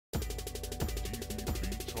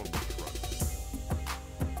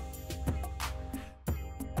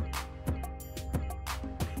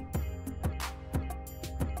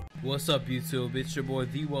What's up, YouTube? It's your boy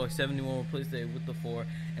The71 PlayStation with the 4,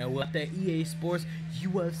 and with that EA Sports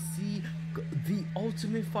UFC The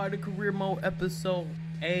Ultimate Fighter Career Mode episode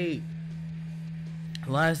 8.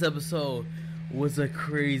 Last episode was a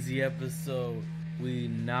crazy episode. We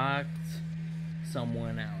knocked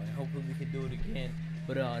someone out, and hopefully we can do it again.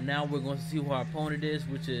 But now we're going to see who our opponent is,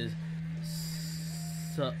 which is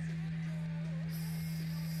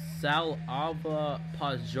Salva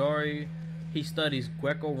Pajori. He studies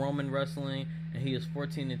Greco-Roman wrestling, and he is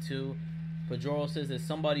 14-2. Pajoro says that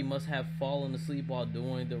somebody must have fallen asleep while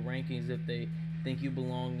doing the rankings if they think you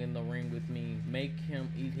belong in the ring with me. Make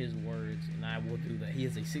him eat his words, and I will do that. He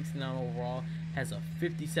is a 69 overall, has a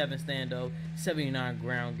 57 stand-up, 79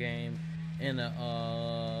 ground game, and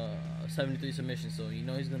a 73 submission. So you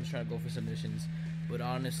know he's going to try to go for submissions. But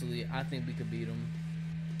honestly, I think we could beat him.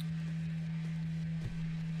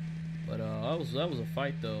 But that was a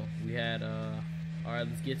fight though. We had alright,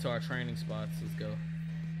 let's get to our training spots. Let's go.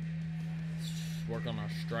 Let's work on our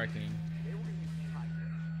striking. They were gonna use high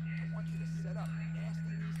grip. I want you to set up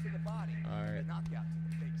nasty knees to the body. Alright. Knockout to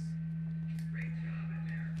the face. Great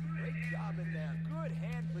job in there. Good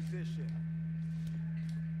hand position.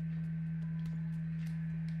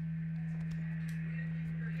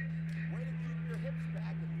 Way to keep your hips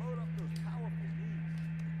back and load up those powerful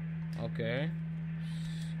knees. Okay.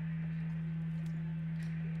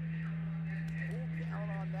 Down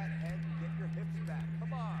on that head and get your hips back.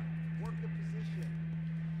 Come on, work the position.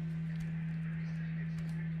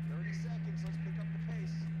 30 seconds, let's pick up the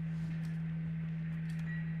pace.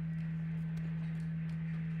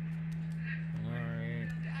 Alright.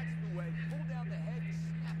 That's the way. Pull down the head and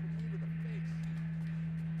snap a knee to the face.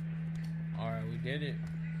 Alright, we did it.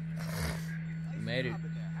 Nice We made it. job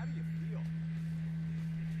in there. How do you feel?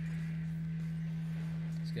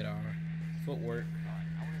 Let's get our footwork. Alright,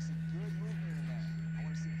 I want to see good movement in there. I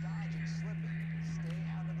want to see dodging, slipping. Stay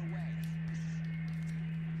out of the way.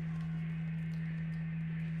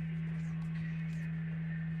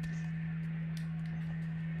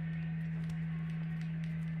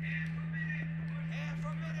 And for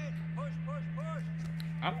a minute. Push, push, push.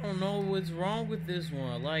 I don't know what's wrong with this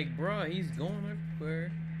one. Like, bruh, he's going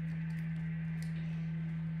everywhere.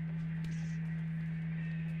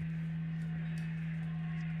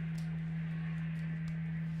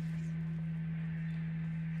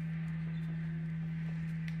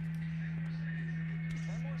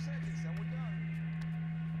 Seconds, then we're done.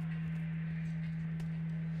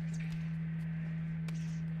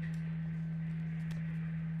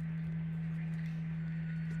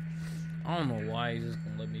 I don't know why he's just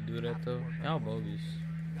gonna let me do that though. Y'all bogus.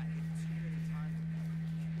 Got hit too many times and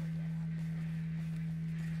can't let that happen.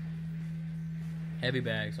 Heavy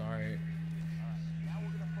bags, alright. Alright, now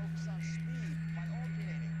we're gonna focus on speed by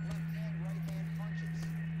alternating left hand, right hand punches.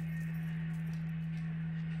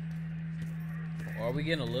 Or are we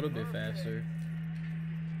getting a little bit faster?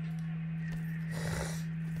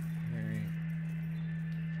 Alright.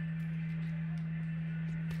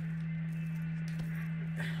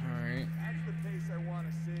 Alright. That's the pace I want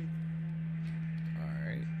to see.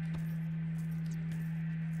 Alright.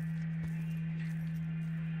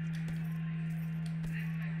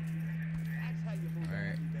 That's how you move All a right.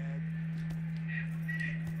 heavy bag.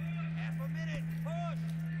 Half a minute, push!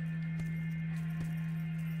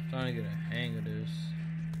 Trying to get a hang of this.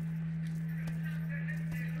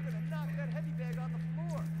 You're gonna knock that heavy bag on the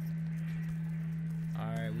floor.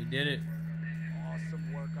 Alright, we did it.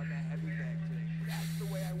 Awesome work on that heavy bag today. That's the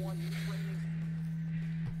way I want you training.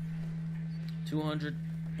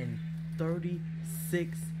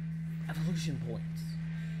 236 evolution points.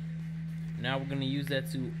 Now we're gonna use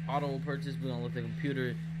that to auto purchase. We're gonna let the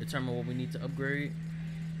computer determine what we need to upgrade.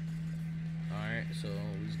 Alright, so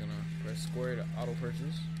we're just gonna press square to auto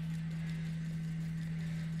purchase.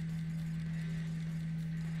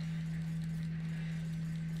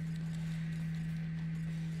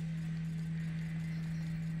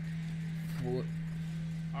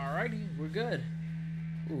 Alrighty, we're good.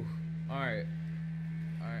 Ooh, alright.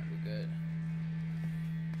 Alright, we're good.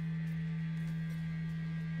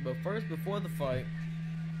 But first, before the fight,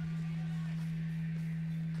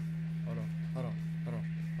 hold on.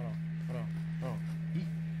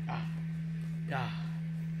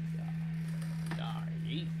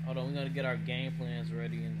 Yeet. Hold on, we gotta get our game plans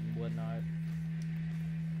ready and whatnot.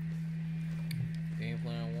 Game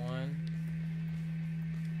plan 1.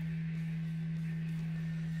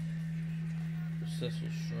 Successful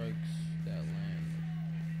strikes that land.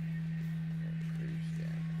 Increase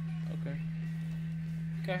damage.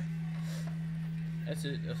 Okay. That's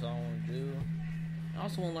it. That's all I want to do. I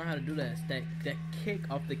also want to learn how to do that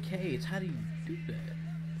kick off the cage. How do you do that?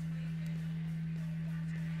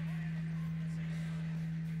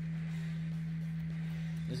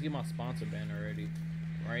 Let's get my sponsor banner ready.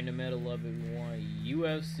 Right in the middle of it, we want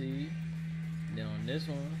UFC. Then on this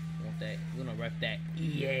one, we want that. We're gonna rep that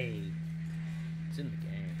EA. It's in the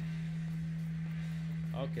game.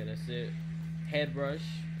 Okay, that's it. Head rush.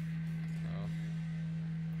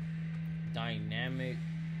 Dynamic.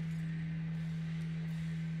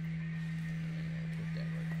 Put that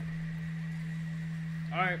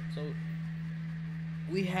right. All right, so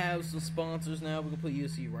we have some sponsors now. We can put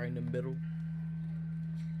UFC right in the middle.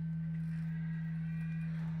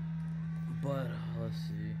 But let's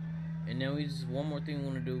see. And then we just one more thing we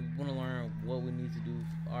want to do. We want to learn what we need to do.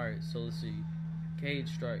 All right, so let's see. Cage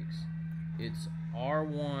strikes. It's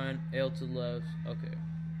R1, L to the left. Okay.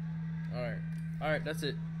 All right. That's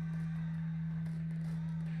it.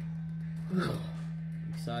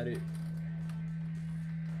 Excited.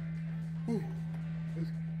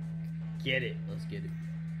 Let's get it.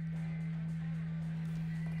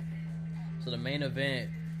 So the main event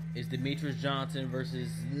is Demetrius Johnson versus.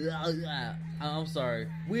 I'm sorry.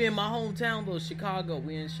 We in my hometown though, Chicago.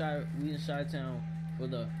 We in Chi-Town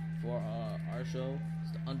for our show.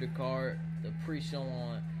 It's the undercard, the pre-show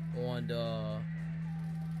on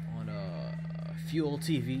Fuel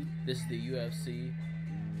TV. This is the UFC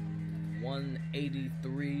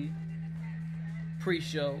 183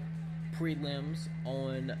 pre-show prelims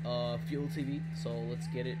on Fuel TV. So let's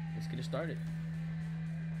get it started.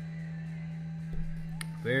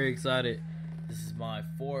 Very excited. This is my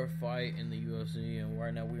fourth fight in the UFC, and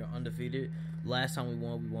right now we are undefeated. Last time we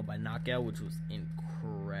won by knockout, which was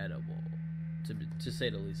incredible, to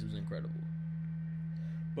say the least. It was incredible.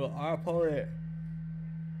 But our opponent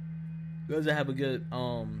doesn't have a good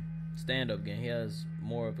stand-up game. He has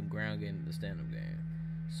more of a ground game than the stand-up game.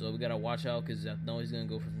 So we gotta watch out because I know he's gonna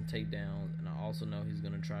go for some takedowns, and I also know he's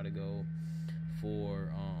gonna try to go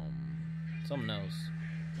for something else.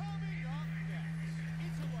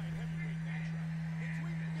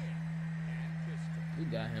 We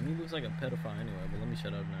got him. He looks like a pedophile anyway, but let me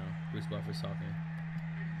shut up now. Bruce Buffer's talking.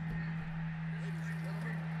 Ladies and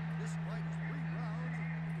gentlemen, this fight is 3 rounds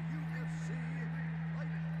in the UFC light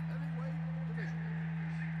heavyweight division.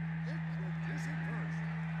 Introducing first,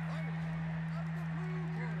 fighting out of the blue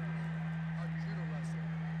corner, a judo wrestler,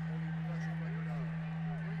 holding a professional record of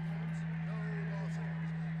 3 wins, no losses.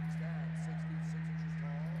 Stands 66 inches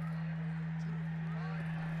tall, weighing in 205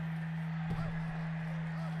 pounds.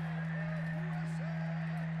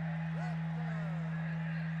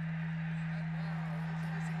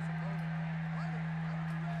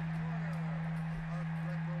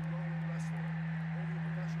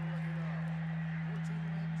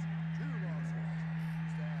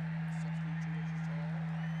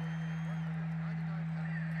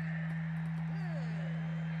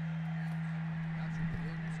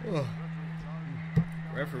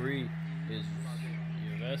 Referee is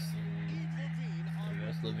Yves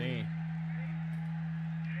Levine.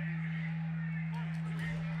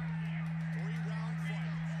 3-round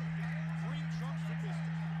fight. Green trunks for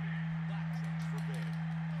pistol. Black trunks for big.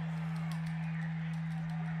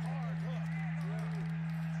 Hard hook.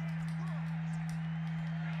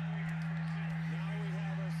 Now we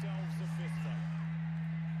have ourselves a fist fight.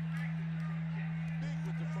 Big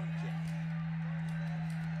with the front kick.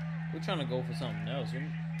 We're trying to go for something else.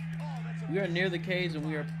 We are near the cage and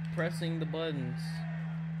we are pressing the buttons.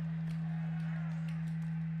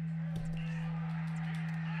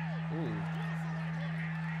 Ooh.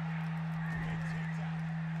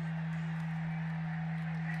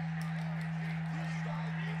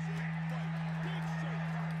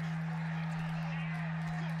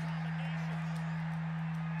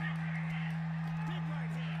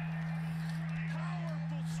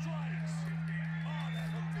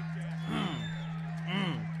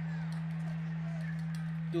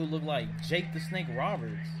 Dude look like Jake the Snake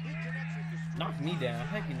Roberts. Knock me down.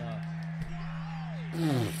 Heck you not.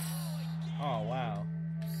 Oh, wow.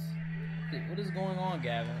 What is going on,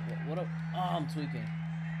 Gavin? What up? Oh, I'm tweaking.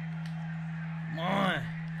 Come on.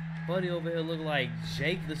 Buddy over here look like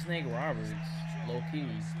Jake the Snake Roberts. Low key.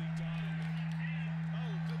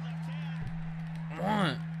 Come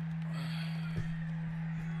on.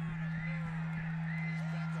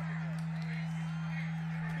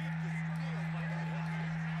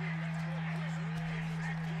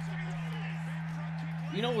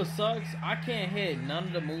 You know what sucks? I can't hit none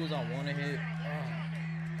of the moves I want to hit.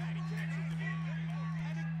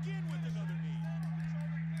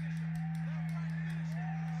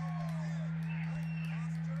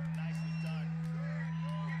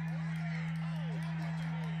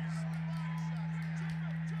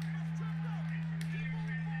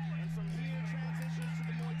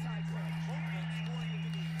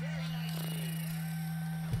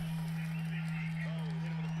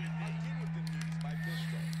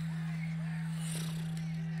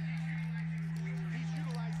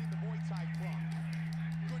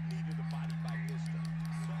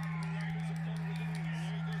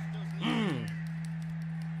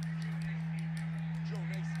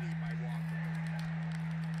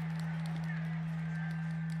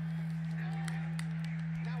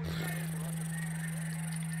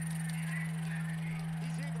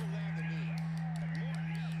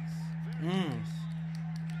 Under a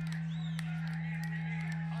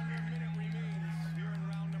minute remains here in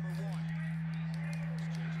round number 1.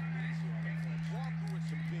 Exchanging knees here on the clinch. Walker with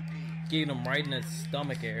some big knees. Getting him right in the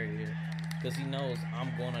stomach area. Because he knows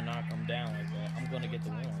I'm going to knock him down like that. I'm going to get the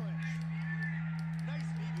win. Nice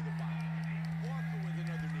knee to the body. Walker with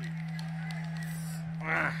another knee.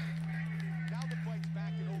 Ah. Now the fight's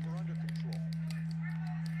back and over under control.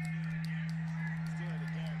 Still at it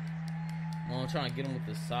again. Well, I'm trying to get him with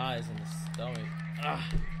the size and the stomach. Ah.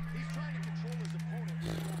 He's trying to control his opponent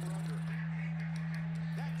with an over under.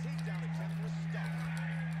 That takedown attempt was stuck.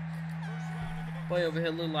 First round in the book. Boy over here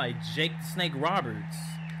look like Jake the Snake Roberts.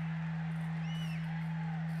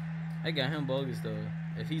 They got him bogus though.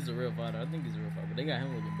 If he's a real fighter, I think he's a real fighter. But they got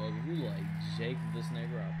him looking bogus. He look like Jake the Snake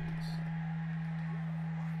Roberts.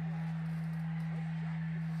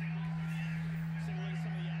 Take a look at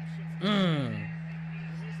some of the action. Mmm.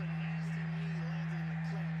 Here's a nasty knee landed in the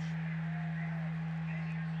clinch.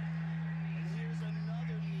 And here's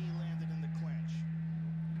another knee landed in the clinch.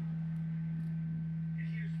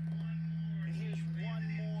 And here's one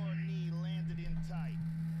more knee landed in tight.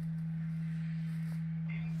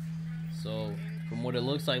 So from what it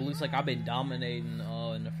looks like I've been dominating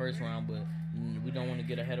in the first round, but we don't want to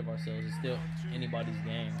get ahead of ourselves. It's still anybody's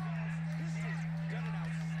game. This has done an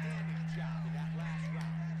outstanding job in that last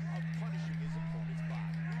round of punishing his opponent's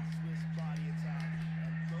body. Ruthless body attack,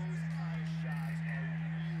 and those kind of shots are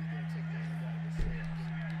really going to take the wind out of his sails.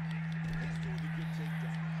 He's doing a good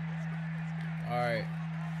takedown. All right.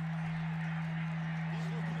 He's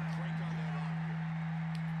looking to crank on that arm here.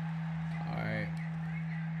 All right.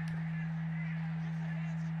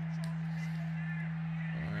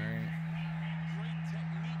 Great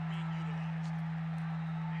technique being utilized.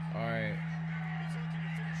 All right. He's looking to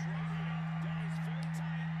finish right here. Down is very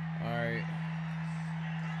tight. All right.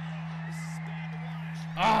 This is bad to watch.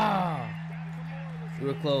 Ah! That Kimura was We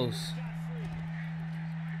were close. scot-free.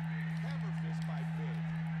 Hammer fist by Big.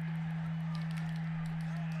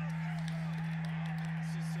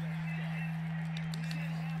 Passes to the half guard. He's in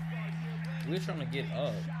half guard here. We're trying to get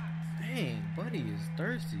up. Dang, buddy is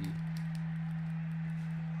thirsty.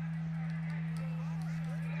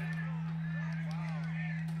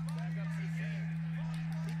 Back up to the feet.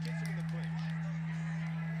 He gets him in the clinch.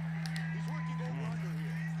 He's working over under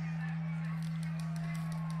here.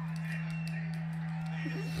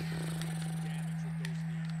 Doing some damage with those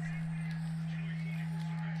knees.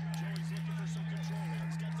 Joey's looking for some control here.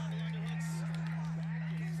 He's got double underhooks. Back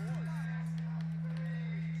and forth.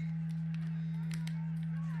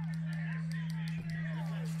 They're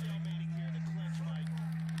kind of stalemating here in the clinch, Mike.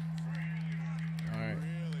 All right.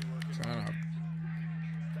 Really working Trying to.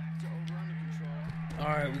 back to over under control. All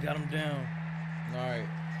right, we got him down. All right.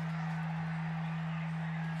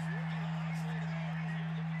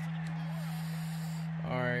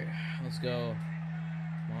 All right, let's go.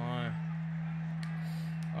 Come on.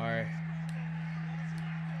 All right.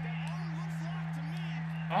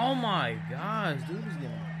 Oh my gosh, dude is getting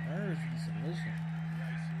nerves with the submission.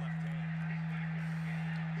 Nice left hand.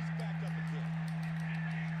 He's back up again.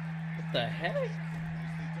 What the heck?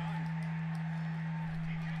 Nicely done.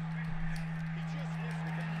 He just missed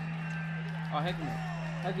with that. Look at that. Oh, heck no.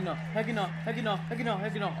 Heck no. Heck no. Heck no. Heck no.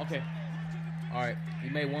 Heck no. Okay. All right.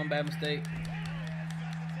 You made one bad mistake.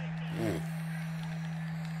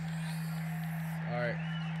 All right.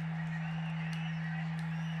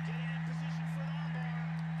 Getting in position for an armbar.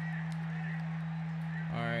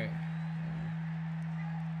 All right.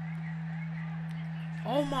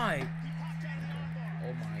 Oh my. He popped out an armbar.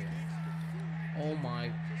 Oh my. Oh my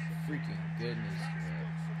freaking goodness. Bro.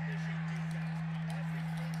 Submission defense.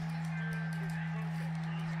 Everything he's doing is perfect.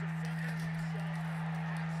 He's defending himself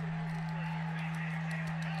absolutely perfect.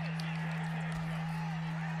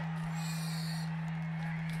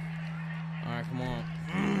 All right, come on.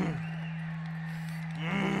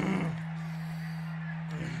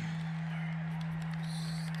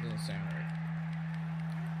 Doesn't sound right.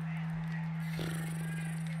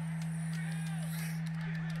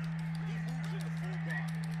 He moves into full guard.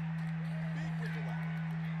 Big wiggle out.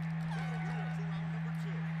 That'll do it for round number 2.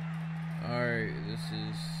 All right, this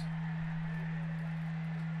is.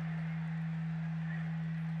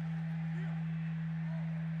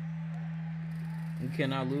 We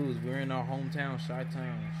cannot lose. We're in our hometown,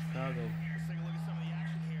 Chi-Town, Chicago. Let's take a look at some of the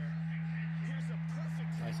action here. Here's a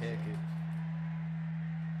perfect Nice head kick.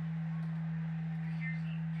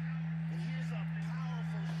 And here's a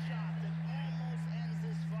powerful shot that almost ends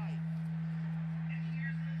this fight. And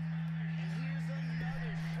here's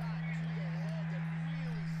another shot to the head that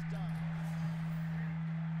really stung.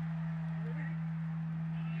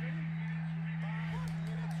 5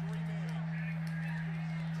 minutes remaining.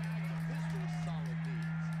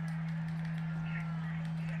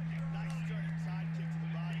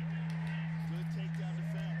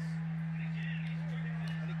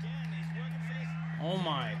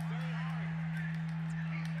 my.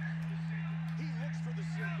 He looks for the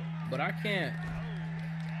single. But I can't.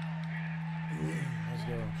 Let's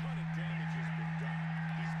go. A ton of damage has been done.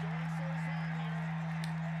 He's going for his arm here.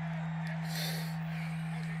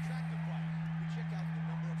 As we track the fight, we check out the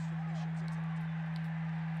number of submissions attempted.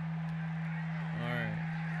 Alright.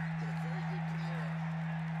 Did a very good Kimura.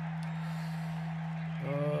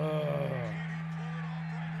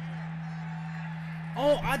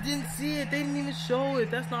 Oh, I didn't see it. They didn't even show it.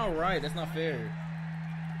 That's not right. That's not fair.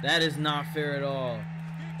 That is not fair at all.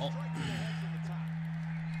 Oh. Strike to the head from the top.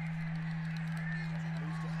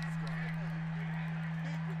 Moves to half guard.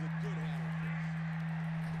 Big with a good handle fist.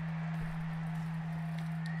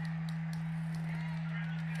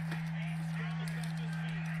 He scrambles back to his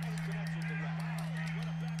feet and he connects with the left. What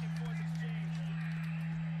a back and forth exchange.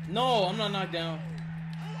 No, I'm not knocked down.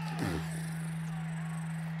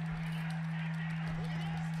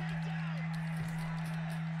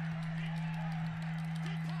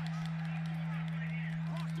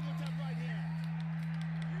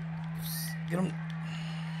 Get him.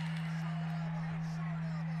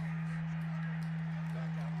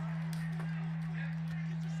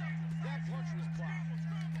 That punch was blocked.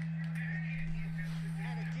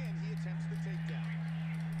 And again, he attempts the takedown.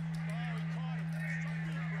 Oh, he caught him.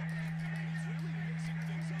 He's really mixing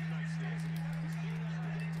things up nicely, isn't he? He's being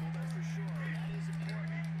unpredictable, that's for sure. That is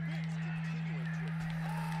important. Biggs continuing to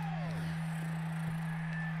attack.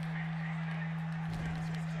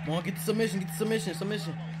 Come on, get the submission. Get the submission.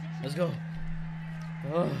 Submission. Let's go.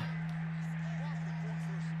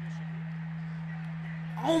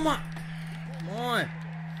 Oh my. Come on.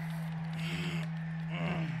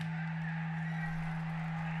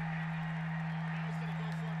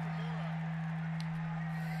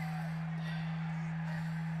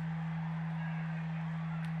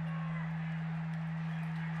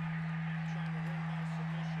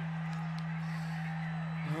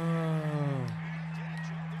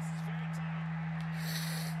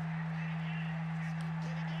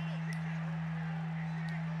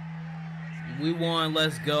 We won,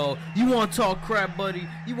 let's go. You want to talk crap, buddy?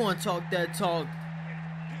 You want to talk that talk?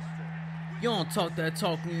 You don't talk that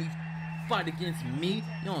talk when you fight against me?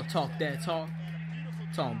 You don't talk that talk?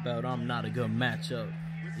 Talking about I'm not a good matchup.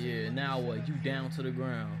 Yeah, now what? You down to the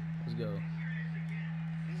ground. Let's go.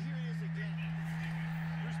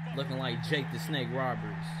 Looking like Jake the Snake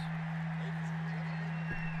Roberts.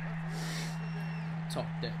 Talk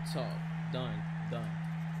that talk. Done. Done.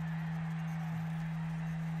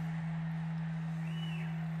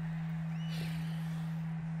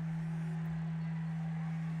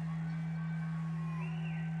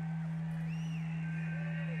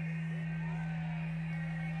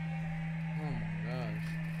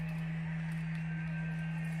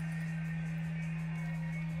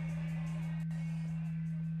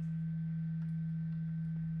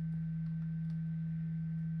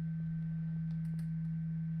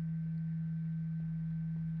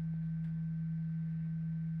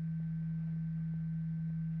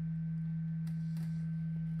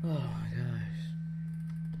 Oh my gosh.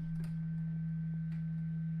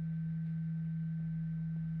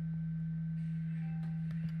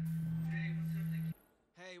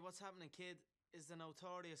 Hey, what's happening, kid? It's the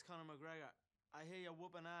notorious Conor McGregor. I hear you're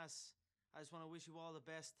whooping ass. I just want to wish you all the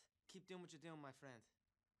best. Keep doing what you're doing, my friend.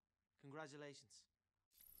 Congratulations.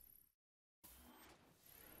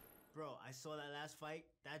 Bro, I saw that last fight.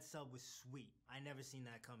 That sub was sweet. I never seen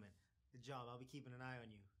that coming. Good job. I'll be keeping an eye on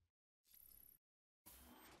you.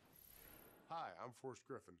 Hi, I'm Forrest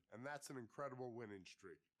Griffin, and that's an incredible winning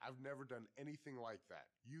streak. I've never done anything like that.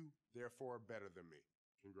 You, therefore, are better than me.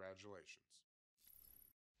 Congratulations.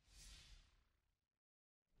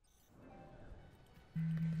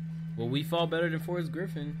 Well, we fought better than Forrest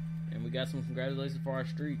Griffin, and we got some congratulations for our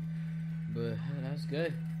streak. But that's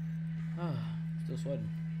good. Still sweating.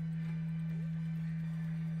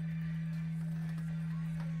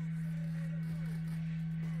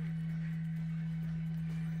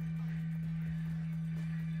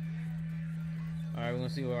 Alright, we're gonna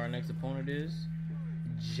see what our next opponent is.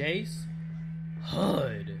 Jace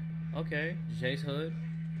Hood. Okay, Jace Hood.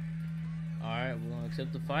 Alright, we're gonna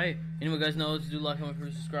accept the fight. Anyway, guys, know what to do. Like, comment,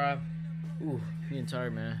 subscribe. Ooh, getting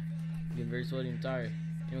tired, man. Getting very sweaty and tired.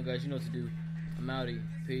 Anyway, guys, you know what to do. I'm outie.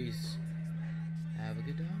 Peace. Have a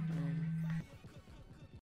good day.